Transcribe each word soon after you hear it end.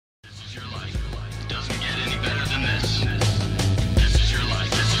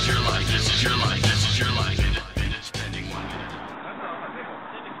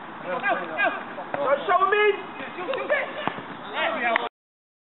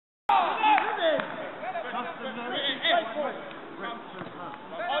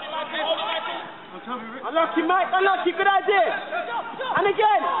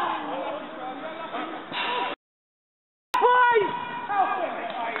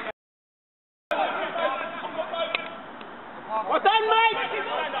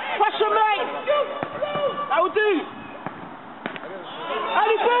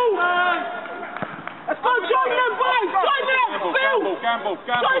Gamble.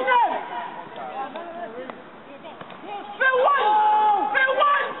 Join them! Phil one!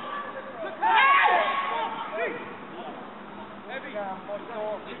 Everyone!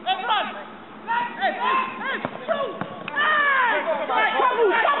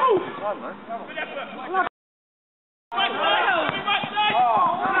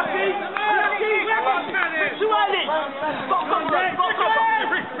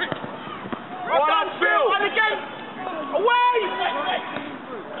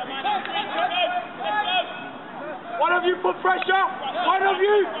 One of you put pressure! One of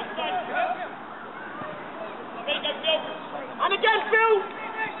you! And again, Phil!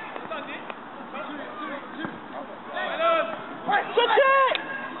 Touch it!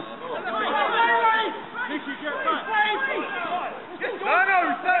 No,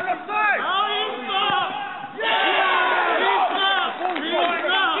 he's not offside!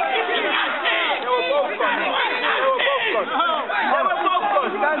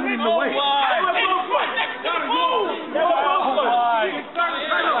 Standing in the way.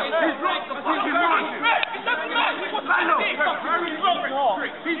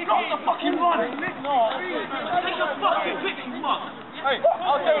 He's got the fucking run! Take a fucking picture, Mark! Hey,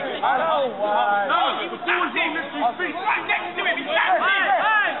 I'll do it! No, he was down him! His feet right next to him! He's down him!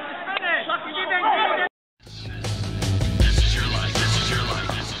 Hey! This is your life. This is your life.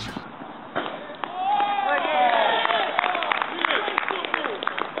 This is your life.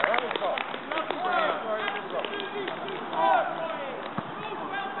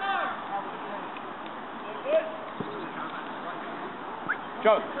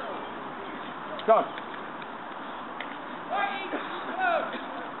 Go.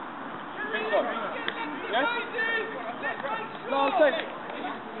 Yes? No, I'm saying.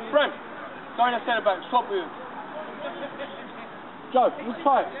 Brem, going to centre back, swap with him. Joe, let's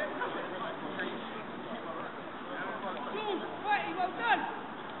try it. Well done!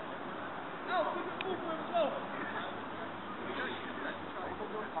 Now, put it forward for him as well.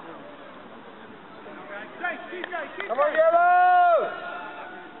 Come on, Yellow!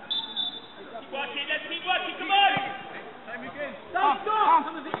 Let's keep working, come on!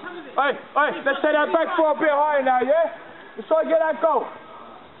 Hey, let's take that back for a bit higher now, yeah? Let's try and get that goal.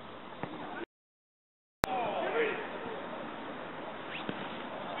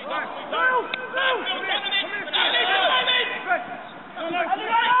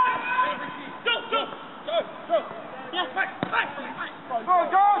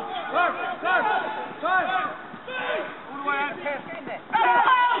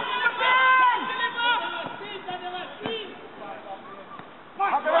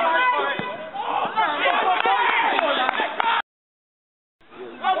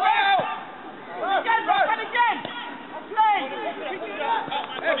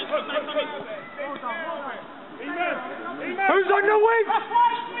 Who's on the wing?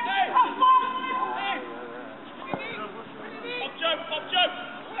 Pop Joe!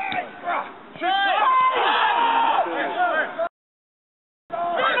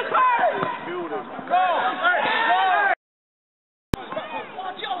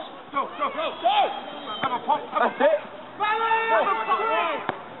 That's it.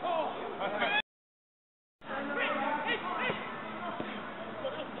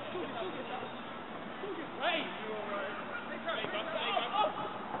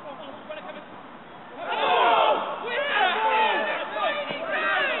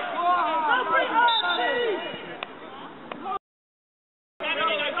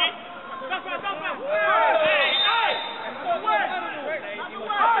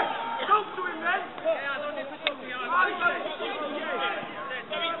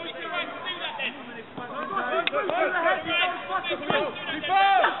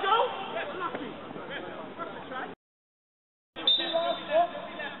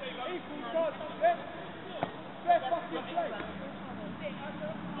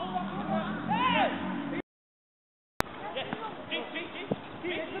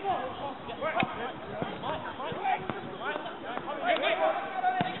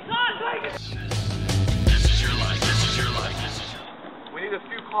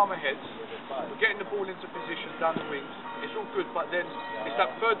 calmer heads. We're getting the ball into position down the wings. It's all good, but then it's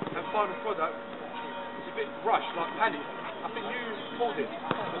that third and final product. It's a bit rushed, like panic. I think you called it.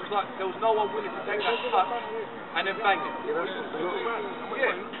 It was like there was no one willing to take that touch and then bang it.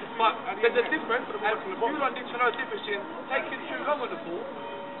 Yeah, but there's a difference, and you don't need to know the difference in taking too long on the ball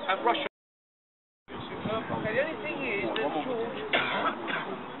and rushing. Okay, the only thing is that George,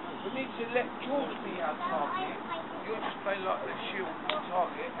 we need to let George be our target. You're just playing like the shield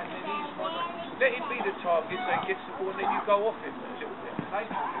target, and then let him be the target so he gets the ball, and then you go off him a little bit. Okay?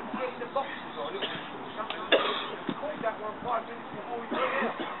 Get in the boxes or a little bit. that one 5 minutes before we do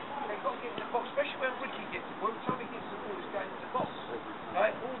it. They've got to get in the box, especially when Ricky gets the ball. Every time he gets the ball, he's going in the box.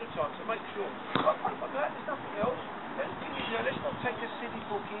 Right? All the time, so make sure. Apart from that, there's nothing else. The only thing is, let's not take a silly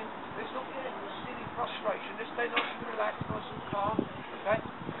book in. Let's not get into a silly frustration. Let's stay nice and relaxed, nice and calm. Okay?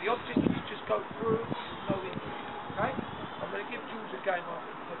 The objective is just go through, no injury. Okay? I'm going to give Jules a game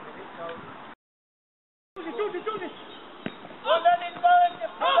after 10 minutes. So. Georgie! Well done, in balance,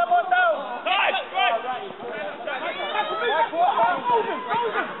 just put them on down. Right!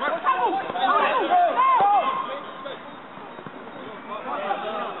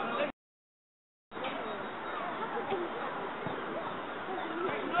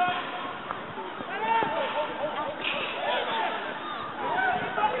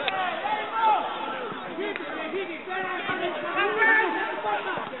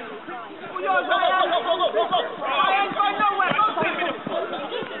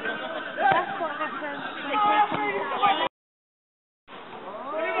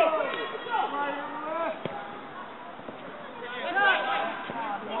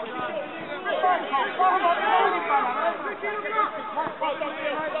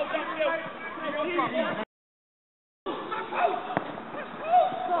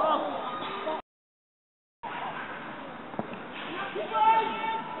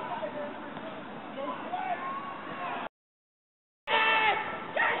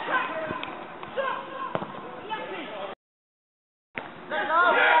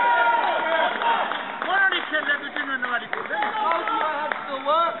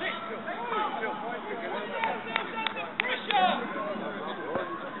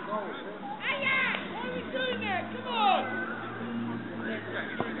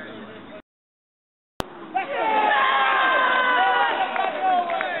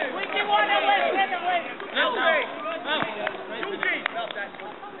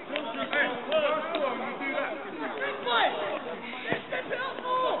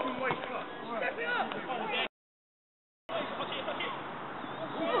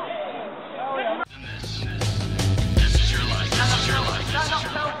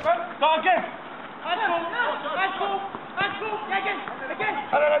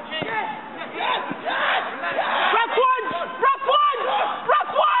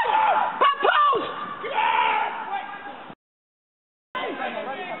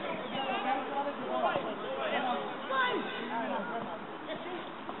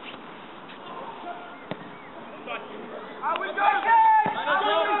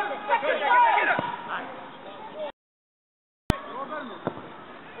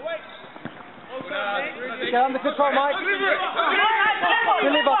 Get under control, Mike.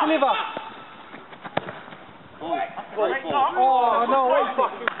 Deliver. Oh, no, wait.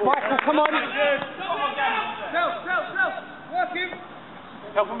 Michael, come on. Work him.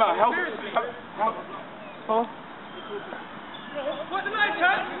 Help him out, help. Oh. What's the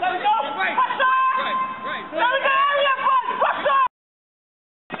matter? Let me go. Right. There we go, area front. What's up?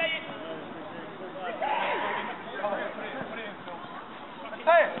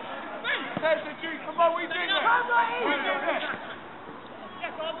 Hey, there's the G. Come on, we do that.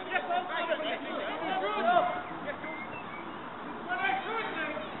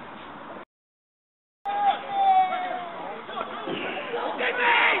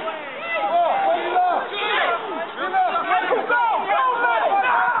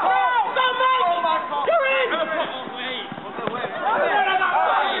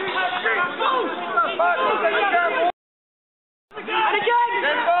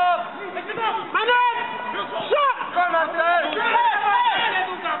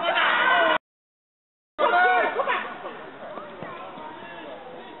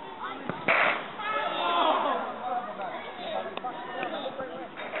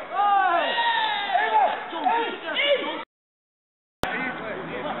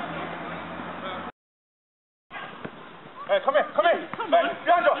 Hey, come here. Hey,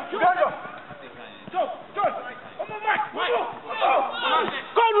 behind you. Go. Come on, Mike. Go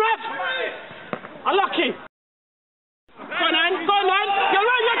on, ref. Unlucky. Go on, Ann. You're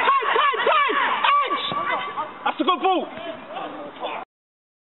right, you're tight. Edge. That's a good ball.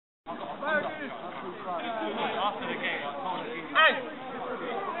 Ann.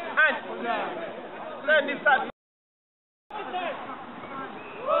 Learn this side.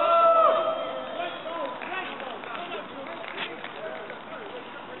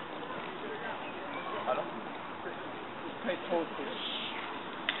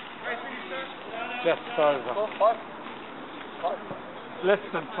 Just over. 5. Less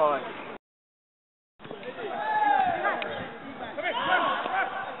than 5.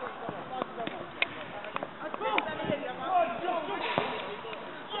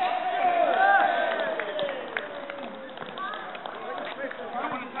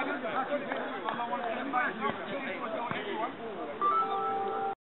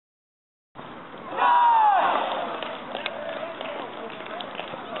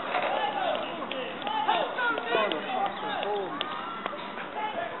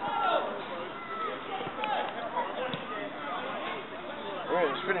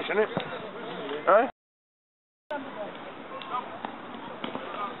 finish, isn't it? Eh?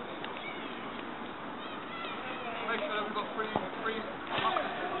 Make sure that we've got three.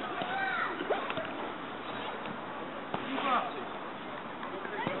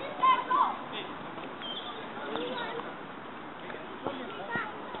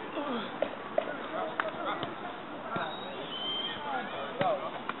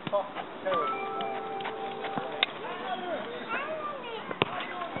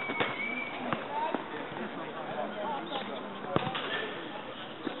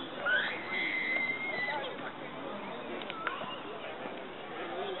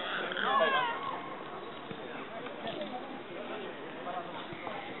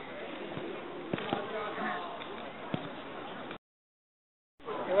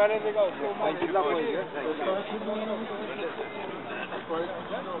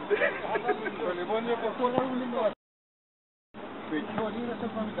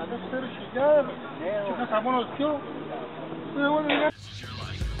 This is your life.